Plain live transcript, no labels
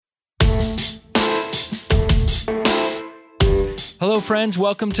Hello, friends.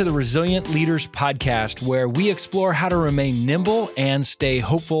 Welcome to the Resilient Leaders Podcast, where we explore how to remain nimble and stay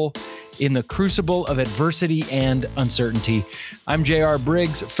hopeful in the crucible of adversity and uncertainty. I'm J.R.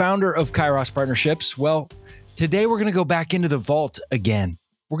 Briggs, founder of Kairos Partnerships. Well, today we're going to go back into the vault again.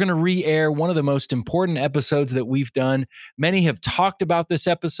 We're going to re-air one of the most important episodes that we've done. Many have talked about this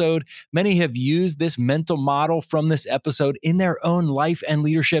episode. Many have used this mental model from this episode in their own life and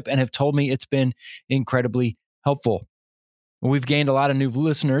leadership and have told me it's been incredibly helpful. We've gained a lot of new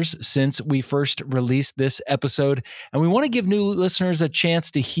listeners since we first released this episode, and we want to give new listeners a chance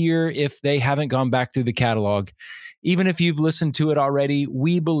to hear if they haven't gone back through the catalog. Even if you've listened to it already,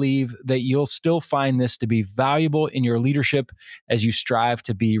 we believe that you'll still find this to be valuable in your leadership as you strive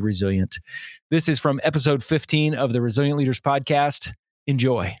to be resilient. This is from episode 15 of the Resilient Leaders Podcast.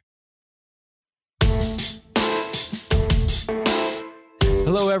 Enjoy.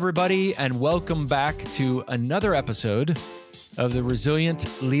 Hello, everybody, and welcome back to another episode of the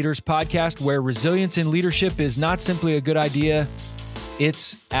Resilient Leaders Podcast, where resilience in leadership is not simply a good idea,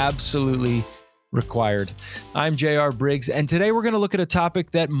 it's absolutely required. I'm J.R. Briggs, and today we're going to look at a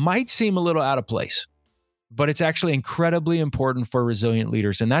topic that might seem a little out of place, but it's actually incredibly important for resilient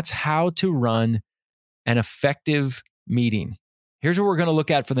leaders, and that's how to run an effective meeting. Here's what we're going to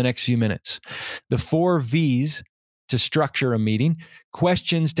look at for the next few minutes. The 4 V's to structure a meeting,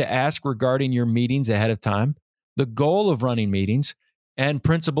 questions to ask regarding your meetings ahead of time, the goal of running meetings, and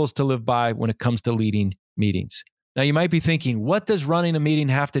principles to live by when it comes to leading meetings. Now, you might be thinking, what does running a meeting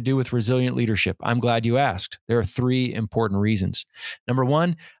have to do with resilient leadership? I'm glad you asked. There are 3 important reasons. Number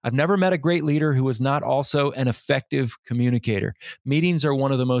 1, I've never met a great leader who is not also an effective communicator. Meetings are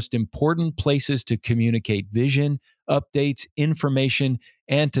one of the most important places to communicate vision, updates, information,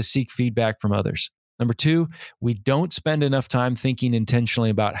 and to seek feedback from others. Number 2, we don't spend enough time thinking intentionally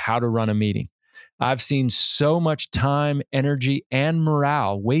about how to run a meeting. I've seen so much time, energy, and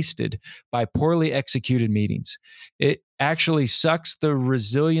morale wasted by poorly executed meetings. It actually sucks the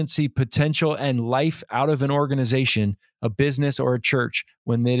resiliency potential and life out of an organization, a business, or a church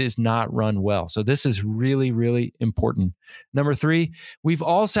when it is not run well. So this is really, really important. Number 3, we've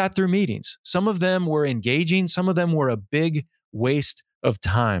all sat through meetings. Some of them were engaging. Some of them were a big waste of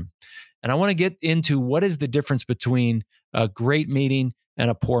time. And I want to get into what is the difference between a great meeting and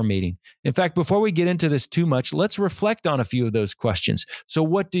a poor meeting. In fact, before we get into this too much, let's reflect on a few of those questions. So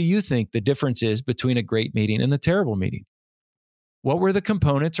what do you think the difference is between a great meeting and a terrible meeting? What were the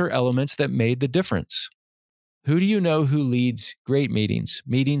components or elements that made the difference? Who do you know who leads great meetings?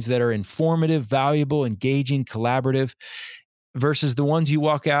 Meetings that are informative, valuable, engaging, collaborative, versus the ones you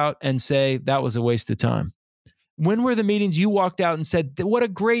walk out and say, that was a waste of time. When were the meetings you walked out and said, what a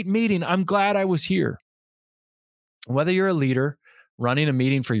great meeting, I'm glad I was here? Whether you're a leader, running a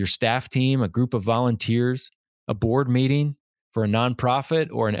meeting for your staff team, a group of volunteers, a board meeting for a nonprofit,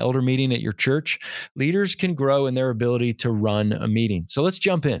 or an elder meeting at your church, leaders can grow in their ability to run a meeting. So let's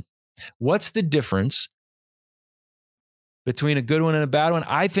jump in. What's the difference between a good one and a bad one?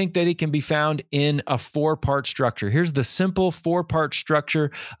 I think that it can be found in a 4-part structure. Here's the simple 4-part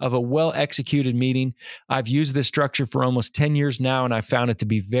structure of a well-executed meeting. I've used this structure for almost 10 years now, and I found it to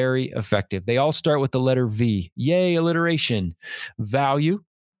be very effective. They all start with the letter V. Yay, alliteration. Value,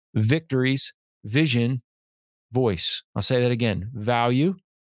 victories, vision, voice. I'll say that again. Value,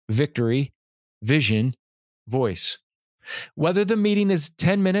 victory, vision, voice. Whether the meeting is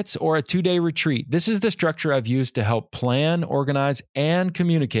 10 minutes or a 2-day retreat, this is the structure I've used to help plan, organize, and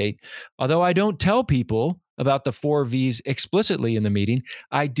communicate. Although I don't tell people about the 4 V's explicitly in the meeting,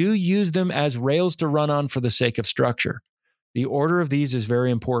 I do use them as rails to run on for the sake of structure. The order of these is very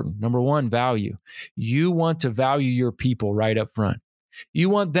important. Number 1, value. You want to value your people right up front. You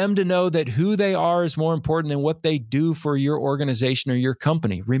want them to know that who they are is more important than what they do for your organization or your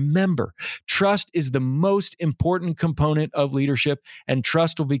company. Remember, trust is the most important component of leadership, and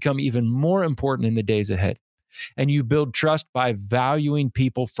trust will become even more important in the days ahead. And you build trust by valuing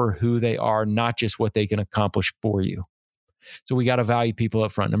people for who they are, not just what they can accomplish for you. So we got to value people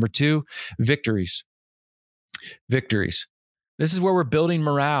up front. Number 2, victories. Victories. This is where we're building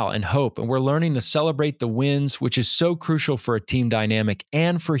morale and hope, and we're learning to celebrate the wins, which is so crucial for a team dynamic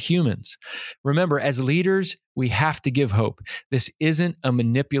and for humans. Remember, as leaders, we have to give hope. This isn't a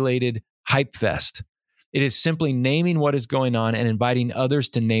manipulated hype fest. It is simply naming what is going on and inviting others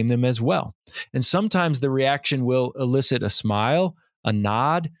to name them as well. And sometimes the reaction will elicit a smile, a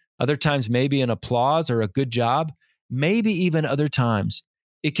nod, other times maybe an applause or a good job, maybe even other times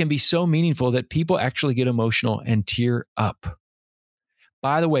it can be so meaningful that people actually get emotional and tear up.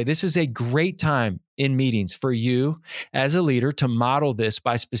 By the way, this is a great time in meetings for you as a leader to model this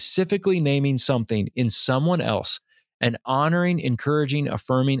by specifically naming something in someone else and honoring, encouraging,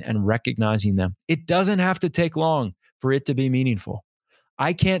 affirming, and recognizing them. It doesn't have to take long for it to be meaningful.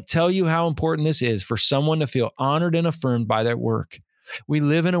 I can't tell you how important this is for someone to feel honored and affirmed by their work. We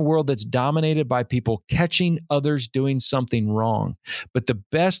live in a world that's dominated by people catching others doing something wrong. But the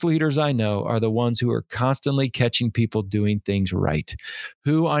best leaders I know are the ones who are constantly catching people doing things right.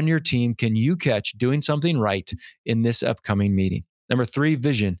 Who on your team can you catch doing something right in this upcoming meeting? Number 3,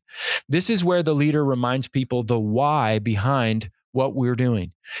 vision. This is where the leader reminds people the why behind what we're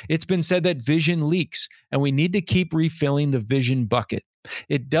doing. It's been said that vision leaks, and we need to keep refilling the vision bucket.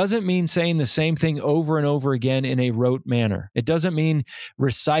 It doesn't mean saying the same thing over and over again in a rote manner. It doesn't mean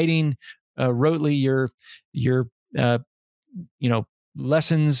reciting rotely your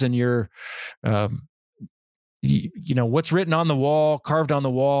lessons and your what's written on the wall, carved on the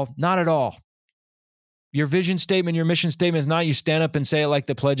wall. Not at all. Your vision statement, your mission statement is not you stand up and say it like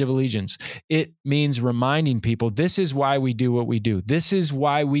the Pledge of Allegiance. It means reminding people this is why we do what we do. This is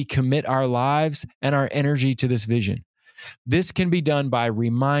why we commit our lives and our energy to this vision. This can be done by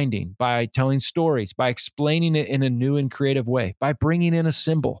reminding, by telling stories, by explaining it in a new and creative way, by bringing in a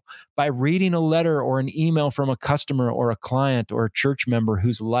symbol, by reading a letter or an email from a customer or a client or a church member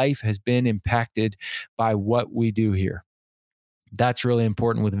whose life has been impacted by what we do here. That's really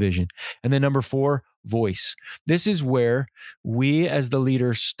important with vision. And then number 4, voice. This is where we as the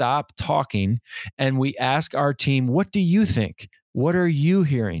leader stop talking and we ask our team, what do you think? What are you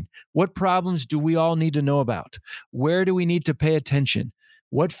hearing? What problems do we all need to know about? Where do we need to pay attention?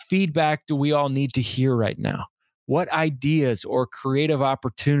 What feedback do we all need to hear right now? What ideas or creative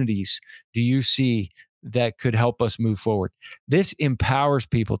opportunities do you see that could help us move forward? This empowers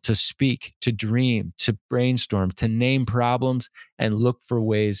people to speak, to dream, to brainstorm, to name problems, and look for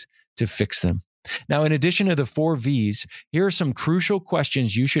ways to fix them. Now, in addition to the 4 V's, here are some crucial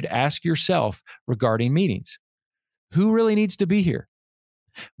questions you should ask yourself regarding meetings. Who really needs to be here?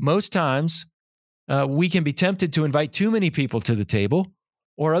 Most times, we can be tempted to invite too many people to the table,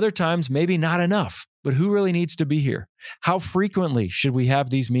 or other times, maybe not enough. But who really needs to be here? How frequently should we have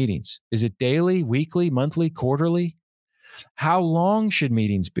these meetings? Is it daily, weekly, monthly, quarterly? How long should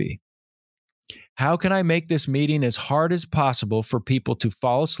meetings be? How can I make this meeting as hard as possible for people to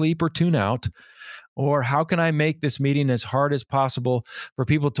fall asleep or tune out? Or how can I make this meeting as hard as possible for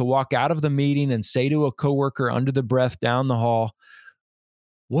people to walk out of the meeting and say to a coworker under the breath down the hall,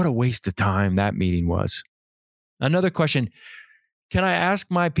 what a waste of time that meeting was? Another question, can I ask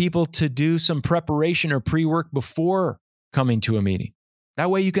my people to do some preparation or pre-work before coming to a meeting? That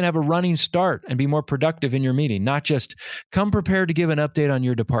way you can have a running start and be more productive in your meeting, not just come prepared to give an update on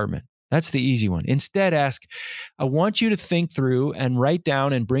your department. That's the easy one. Instead, ask, I want you to think through and write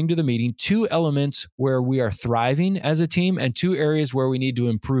down and bring to the meeting 2 elements where we are thriving as a team and 2 areas where we need to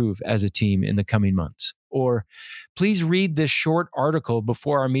improve as a team in the coming months. Or please read this short article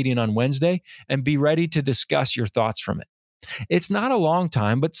before our meeting on Wednesday and be ready to discuss your thoughts from it. It's not a long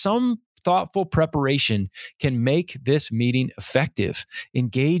time, but some thoughtful preparation can make this meeting effective,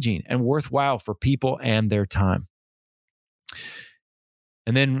 engaging, and worthwhile for people and their time.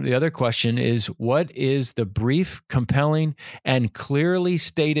 And then the other question is, what is the brief, compelling, and clearly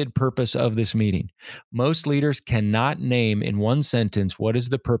stated purpose of this meeting? Most leaders cannot name in one sentence what is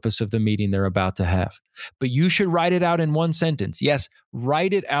the purpose of the meeting they're about to have. But you should write it out in one sentence. Yes,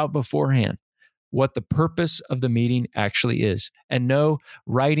 write it out beforehand, what the purpose of the meeting actually is. And no,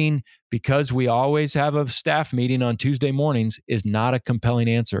 writing, because we always have a staff meeting on Tuesday mornings, is not a compelling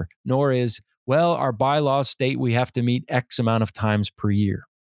answer, nor is, well, our bylaws state we have to meet X amount of times per year.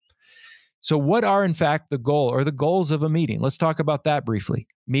 So what are, in fact, the goal or the goals of a meeting? Let's talk about that briefly.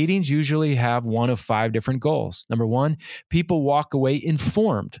 Meetings usually have one of 5 different goals. Number 1, people walk away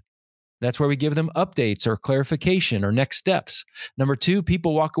informed. That's where we give them updates or clarification or next steps. Number 2,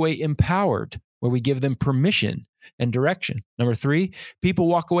 people walk away empowered, where we give them permission and direction. Number 3, people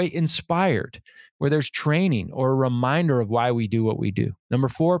walk away inspired, where there's training or a reminder of why we do what we do. Number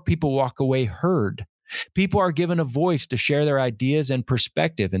 4, people walk away heard. People are given a voice to share their ideas and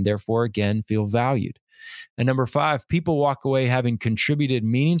perspective and therefore, again, feel valued. And number 5, people walk away having contributed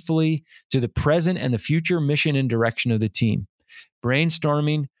meaningfully to the present and the future mission and direction of the team,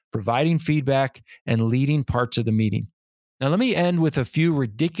 brainstorming, providing feedback, and leading parts of the meeting. Now, let me end with a few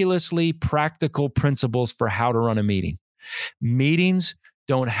ridiculously practical principles for how to run a meeting. Meetings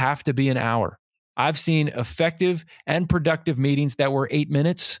don't have to be an hour. I've seen effective and productive meetings that were 8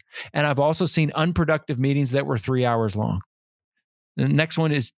 minutes, and I've also seen unproductive meetings that were 3 hours long. The next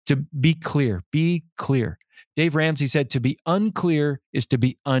one is to be clear. Be clear. Dave Ramsey said to be unclear is to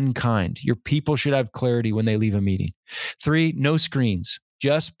be unkind. Your people should have clarity when they leave a meeting. 3, no screens.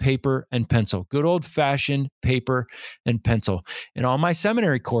 just paper and pencil, good old-fashioned paper and pencil. In all my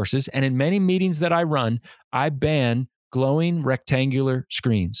seminary courses and in many meetings that I run, I ban glowing rectangular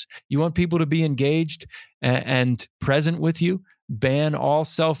screens. You want people to be engaged and present with you? Ban all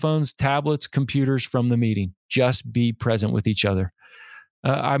cell phones, tablets, computers from the meeting. Just be present with each other.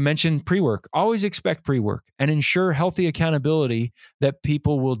 I mentioned pre-work. Always expect pre-work and ensure healthy accountability that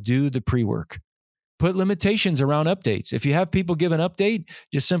people will do the pre-work. Put limitations around updates. If you have people give an update,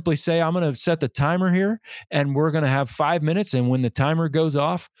 just simply say, I'm going to set the timer here and we're going to have 5 minutes. And when the timer goes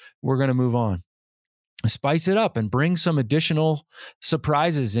off, we're going to move on. Spice it up and bring some additional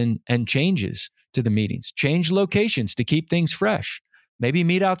surprises and changes to the meetings. Change locations to keep things fresh. Maybe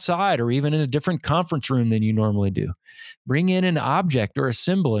meet outside or even in a different conference room than you normally do. Bring in an object or a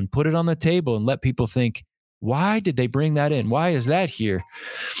symbol and put it on the table and let people think, why did they bring that in? Why is that here?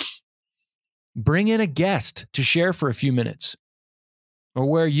 Bring in a guest to share for a few minutes, or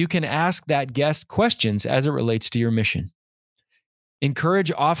where you can ask that guest questions as it relates to your mission.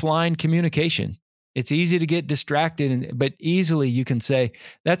 Encourage offline communication. It's easy to get distracted, but easily you can say,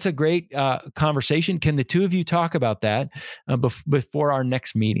 that's a great conversation. Can the two of you talk about that before our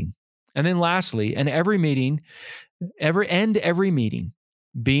next meeting? And then lastly, and every meeting, every meeting,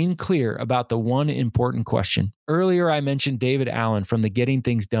 being clear about the one important question. Earlier, I mentioned David Allen from the Getting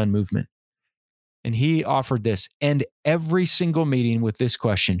Things Done movement. And he offered this, end every single meeting with this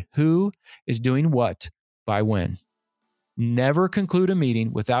question: who is doing what by when? Never conclude a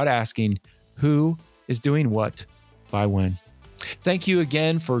meeting without asking who is doing what by when. Thank you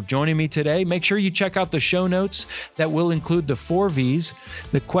again for joining me today. Make sure you check out the show notes that will include the 4 V's,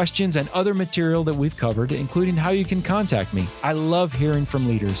 the questions and other material that we've covered, including how you can contact me. I love hearing from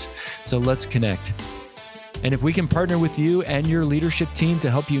leaders, so let's connect. And if we can partner with you and your leadership team to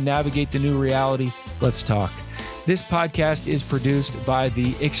help you navigate the new reality, let's talk. This podcast is produced by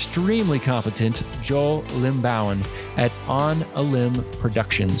the extremely competent Joel Limbowen at On a Limb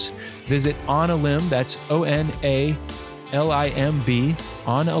Productions. Visit On a Limb, that's ONALIMB,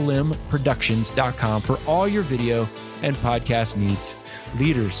 onalimbproductions.com for all your video and podcast needs.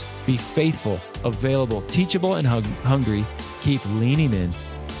 Leaders, be faithful, available, teachable, and hungry. Keep leaning in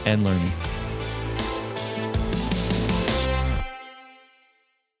and learning.